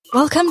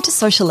Welcome to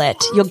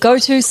Socialette, your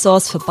go-to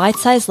source for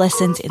bite-sized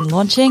lessons in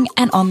launching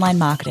and online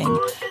marketing.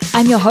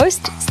 I'm your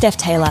host, Steph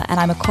Taylor, and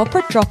I'm a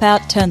corporate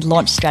dropout turned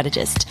launch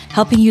strategist,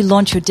 helping you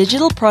launch your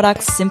digital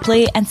products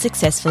simply and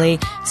successfully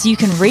so you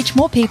can reach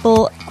more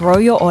people, grow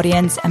your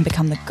audience, and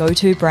become the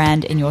go-to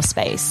brand in your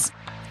space.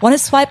 Want to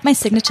swipe my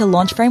signature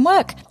launch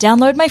framework?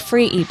 Download my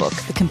free ebook,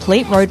 The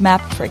Complete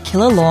Roadmap for a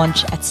Killer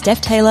Launch at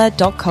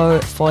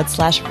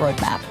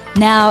stephtaylor.co/roadmap.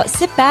 Now,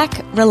 sit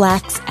back,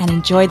 relax, and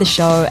enjoy the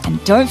show.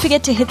 And don't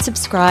forget to hit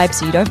subscribe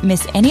so you don't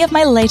miss any of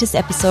my latest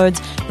episodes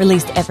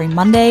released every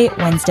Monday,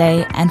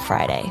 Wednesday, and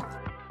Friday.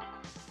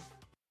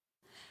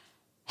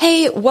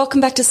 Hey,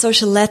 welcome back to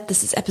Socialette.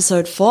 This is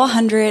episode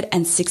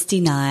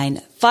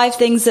 469. 5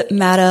 things that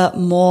matter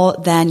more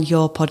than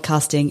your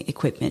podcasting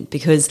equipment,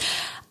 because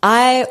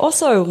I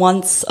also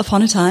once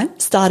upon a time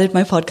started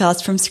my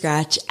podcast from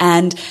scratch,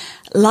 and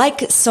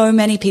like so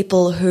many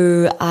people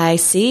who I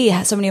see,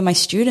 so many of my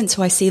students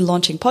who I see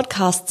launching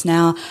podcasts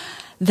now,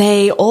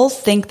 they all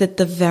think that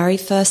the very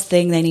first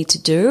thing they need to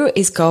do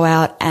is go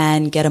out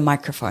and get a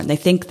microphone. They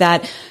think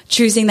that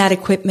choosing that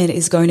equipment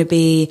is going to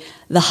be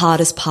the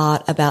hardest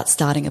part about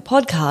starting a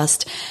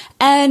podcast.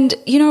 And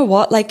you know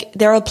what? Like,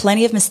 there are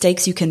plenty of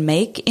mistakes you can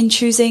make in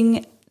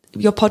choosing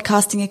your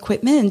podcasting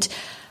equipment,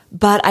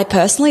 but I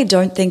personally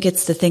don't think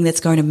it's the thing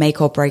that's going to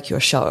make or break your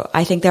show.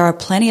 I think there are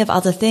plenty of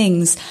other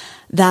things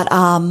that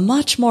are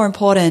much more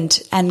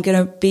important and going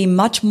to be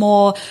much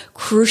more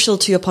crucial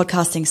to your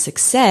podcasting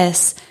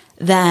success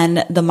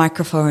than the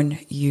microphone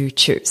you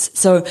choose.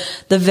 So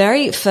the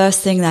very first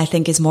thing that I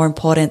think is more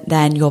important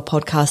than your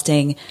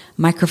podcasting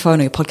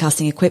microphone or your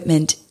podcasting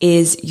equipment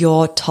is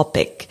your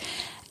topic.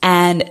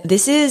 And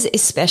this is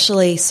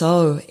especially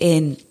so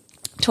in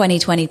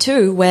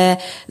 2022,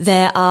 where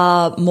there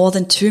are more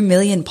than 2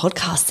 million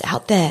podcasts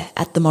out there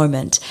at the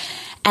moment.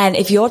 And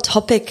if your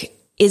topic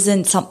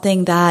isn't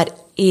something that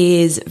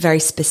is very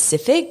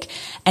specific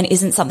and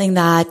isn't something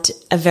that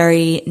a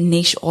very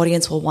niche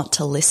audience will want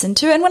to listen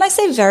to. And when I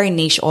say very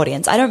niche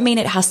audience, I don't mean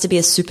it has to be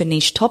a super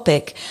niche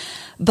topic,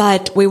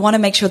 but we want to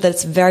make sure that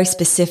it's very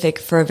specific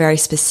for a very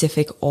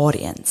specific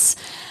audience,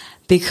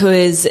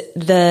 because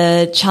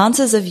the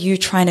chances of you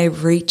trying to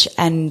reach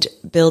and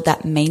build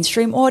that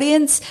mainstream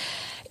audience,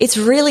 it's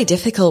really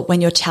difficult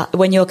when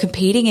you're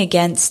competing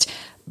against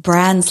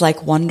brands like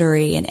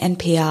Wondery and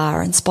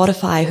NPR and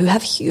Spotify, who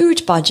have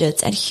huge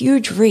budgets and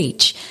huge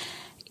reach.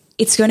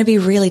 It's going to be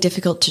really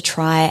difficult to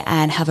try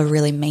and have a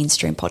really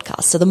mainstream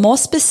podcast. So the more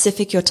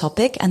specific your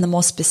topic and the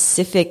more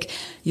specific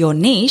your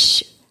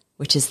niche,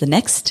 which is the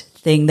next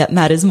thing that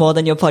matters more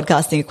than your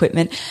podcasting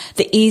equipment,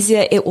 the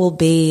easier it will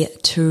be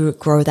to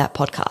grow that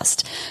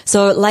podcast.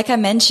 So like I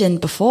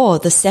mentioned before,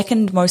 the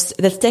second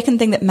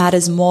thing that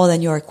matters more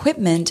than your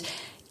equipment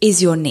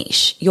is your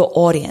niche, your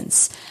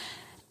audience.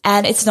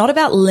 And it's not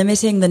about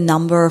limiting the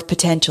number of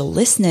potential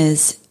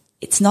listeners.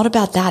 It's not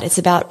about that. It's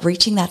about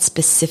reaching that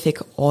specific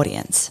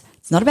audience.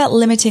 It's not about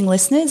limiting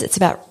listeners. It's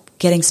about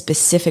getting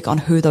specific on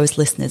who those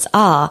listeners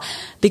are.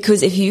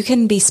 Because if you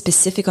can be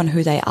specific on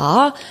who they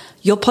are,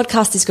 your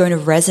podcast is going to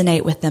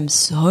resonate with them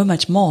so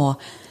much more,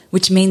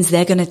 which means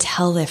they're going to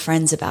tell their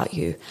friends about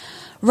you,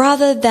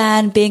 rather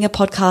than being a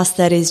podcast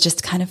that is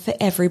just kind of for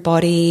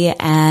everybody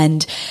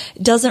and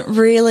doesn't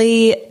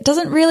really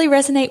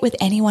resonate with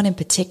anyone in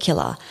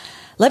particular.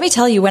 Let me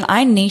tell you, when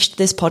I niched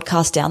this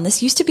podcast down,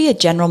 this used to be a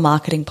general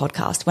marketing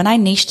podcast. When I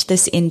niched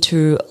this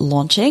into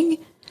launching,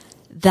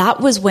 that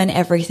was when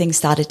everything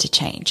started to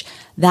change.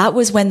 That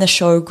was when the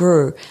show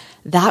grew.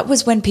 That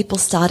was when people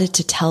started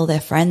to tell their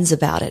friends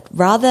about it,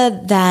 rather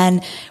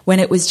than when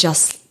it was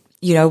just,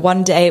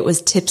 one day it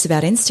was tips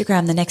about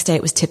Instagram, the next day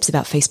it was tips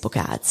about Facebook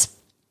ads.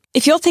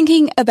 If you're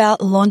thinking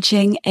about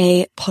launching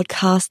a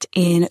podcast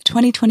in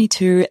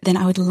 2022, then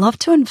I would love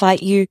to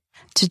invite you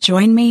to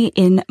join me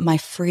in my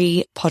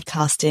free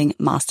podcasting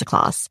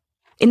masterclass.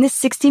 In this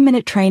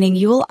 60-minute training,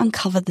 you will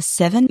uncover the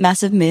 7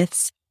 massive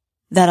myths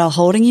that are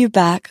holding you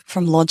back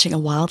from launching a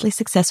wildly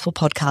successful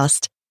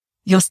podcast.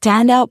 Your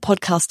standout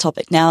podcast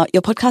topic. Now,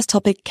 your podcast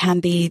topic can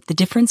be the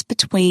difference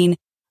between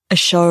a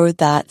show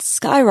that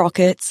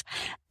skyrockets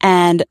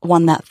and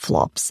one that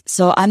flops.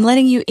 So I'm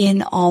letting you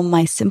in on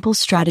my simple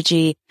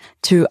strategy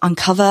to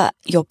uncover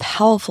your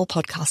powerful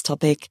podcast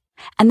topic.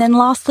 And then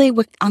lastly,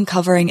 we're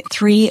uncovering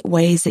 3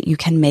 ways that you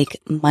can make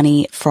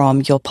money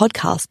from your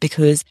podcast,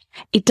 because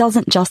it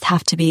doesn't just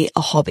have to be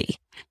a hobby.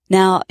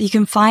 Now, you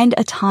can find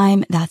a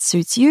time that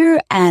suits you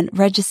and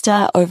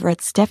register over at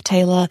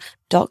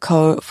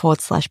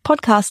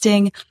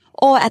stephtaylor.co/podcasting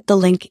or at the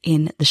link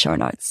in the show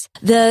notes.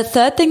 The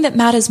third thing that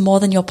matters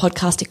more than your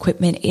podcast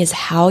equipment is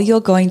how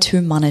you're going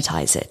to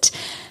monetize it.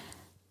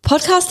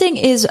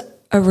 Podcasting is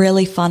a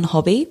really fun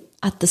hobby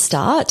at the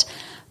start,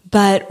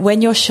 but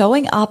when you're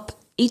showing up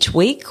each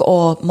week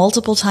or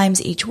multiple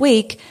times each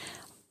week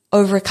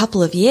over a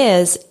couple of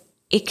years,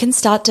 it can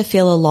start to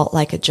feel a lot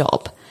like a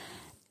job.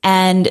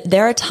 And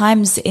there are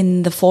times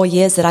in the 4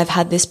 years that I've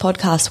had this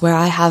podcast where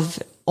I have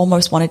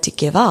almost wanted to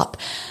give up.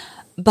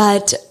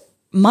 But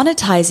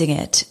monetizing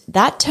it,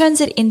 that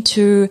turns it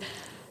into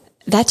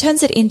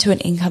an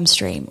income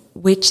stream,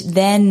 which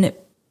then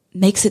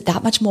makes it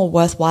that much more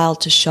worthwhile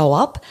to show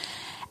up.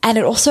 And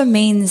it also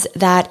means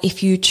that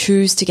if you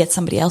choose to get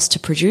somebody else to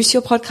produce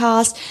your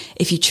podcast,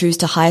 if you choose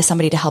to hire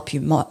somebody to help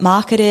you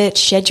market it,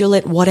 schedule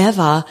it,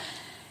 whatever,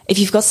 if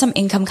you've got some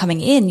income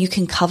coming in, you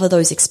can cover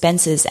those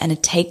expenses, and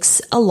it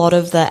takes a lot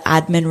of the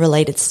admin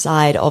related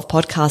side of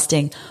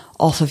podcasting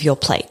off of your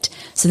plate.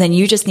 So then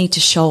you just need to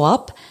show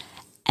up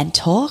and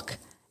talk,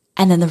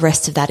 and then the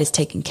rest of that is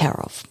taken care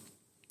of.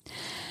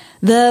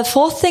 The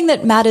fourth thing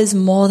that matters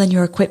more than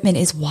your equipment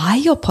is why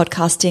you're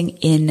podcasting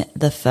in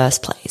the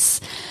first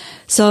place.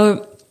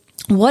 So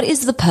what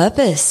is the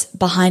purpose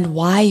behind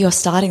why you're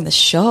starting the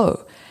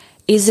show?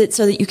 Is it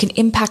so that you can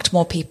impact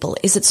more people?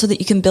 Is it so that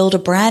you can build a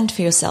brand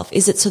for yourself?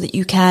 Is it so that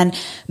you can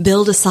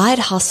build a side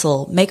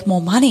hustle, make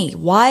more money?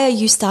 Why are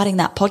you starting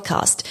that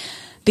podcast?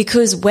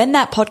 Because when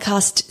that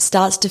podcast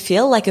starts to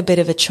feel like a bit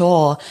of a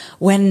chore,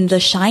 when the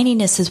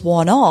shininess has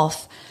worn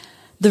off,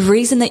 the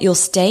reason that you'll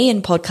stay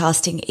in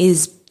podcasting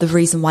is the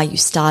reason why you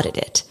started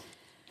it.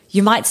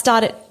 You might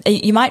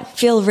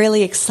feel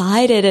really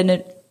excited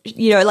and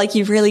like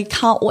you really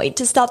can't wait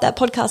to start that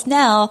podcast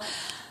now.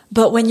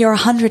 But when you're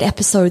 100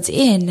 episodes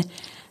in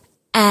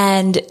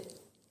and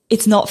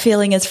it's not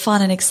feeling as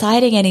fun and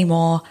exciting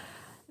anymore,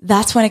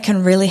 that's when it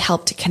can really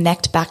help to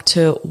connect back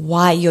to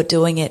why you're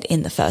doing it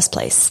in the first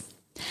place.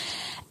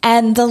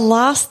 And the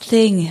last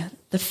thing,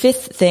 the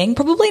fifth thing,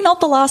 probably not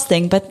the last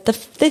thing, but the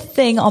fifth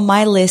thing on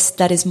my list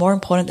that is more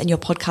important than your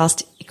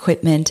podcast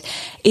equipment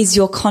is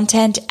your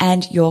content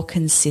and your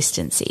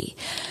consistency.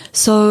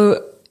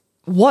 So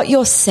what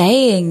you're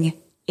saying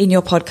in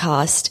your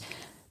podcast,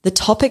 the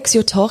topics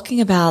you're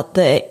talking about,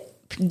 the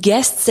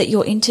guests that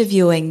you're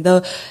interviewing,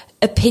 the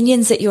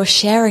opinions that you're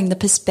sharing, the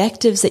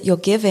perspectives that you're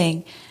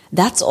giving,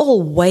 that's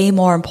all way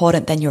more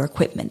important than your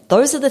equipment.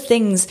 Those are the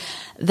things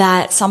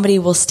that somebody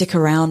will stick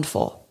around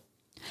for.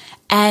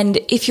 And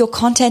if your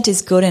content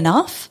is good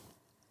enough,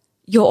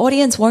 your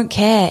audience won't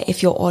care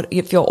if your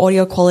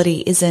audio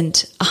quality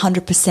isn't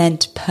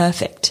 100%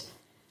 perfect.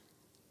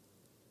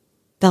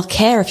 They'll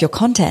care if your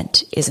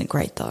content isn't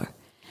great though.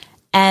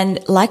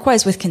 And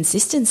likewise with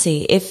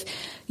consistency, if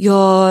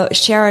you're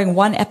sharing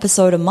one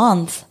episode a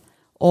month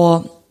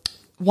or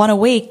one a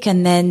week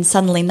and then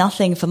suddenly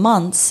nothing for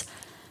months,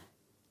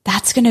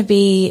 that's going to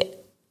be,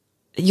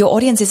 your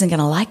audience isn't going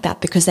to like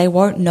that because they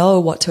won't know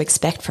what to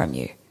expect from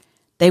you.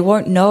 They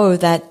won't know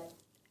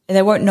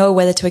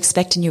whether to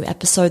expect a new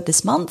episode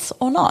this month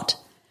or not.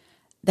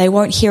 They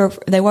won't hear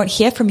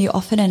from you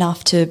often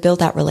enough to build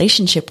that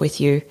relationship with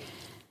you.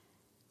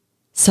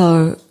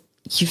 So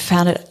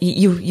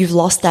you've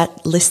lost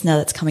that listener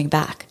that's coming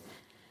back.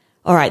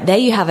 All right, there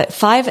you have it.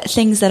 5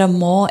 things that are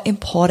more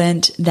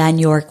important than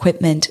your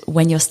equipment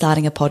when you're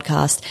starting a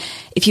podcast.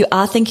 If you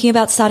are thinking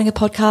about starting a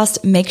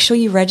podcast, make sure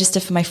you register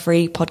for my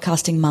free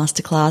podcasting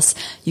masterclass.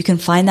 You can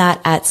find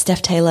that at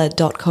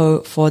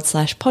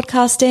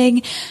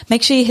stephtaylor.co/podcasting.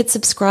 Make sure you hit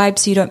subscribe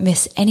so you don't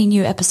miss any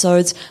new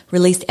episodes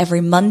released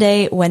every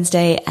Monday,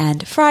 Wednesday,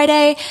 and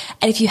Friday.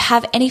 And if you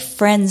have any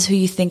friends who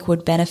you think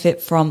would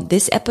benefit from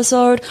this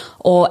episode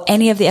or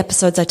any of the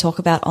episodes I talk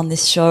about on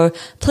this show,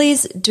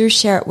 please do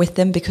share it with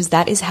them because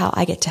that is how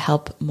I get to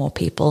help more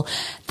people.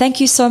 Thank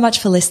you so much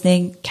for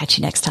listening. Catch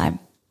you next time.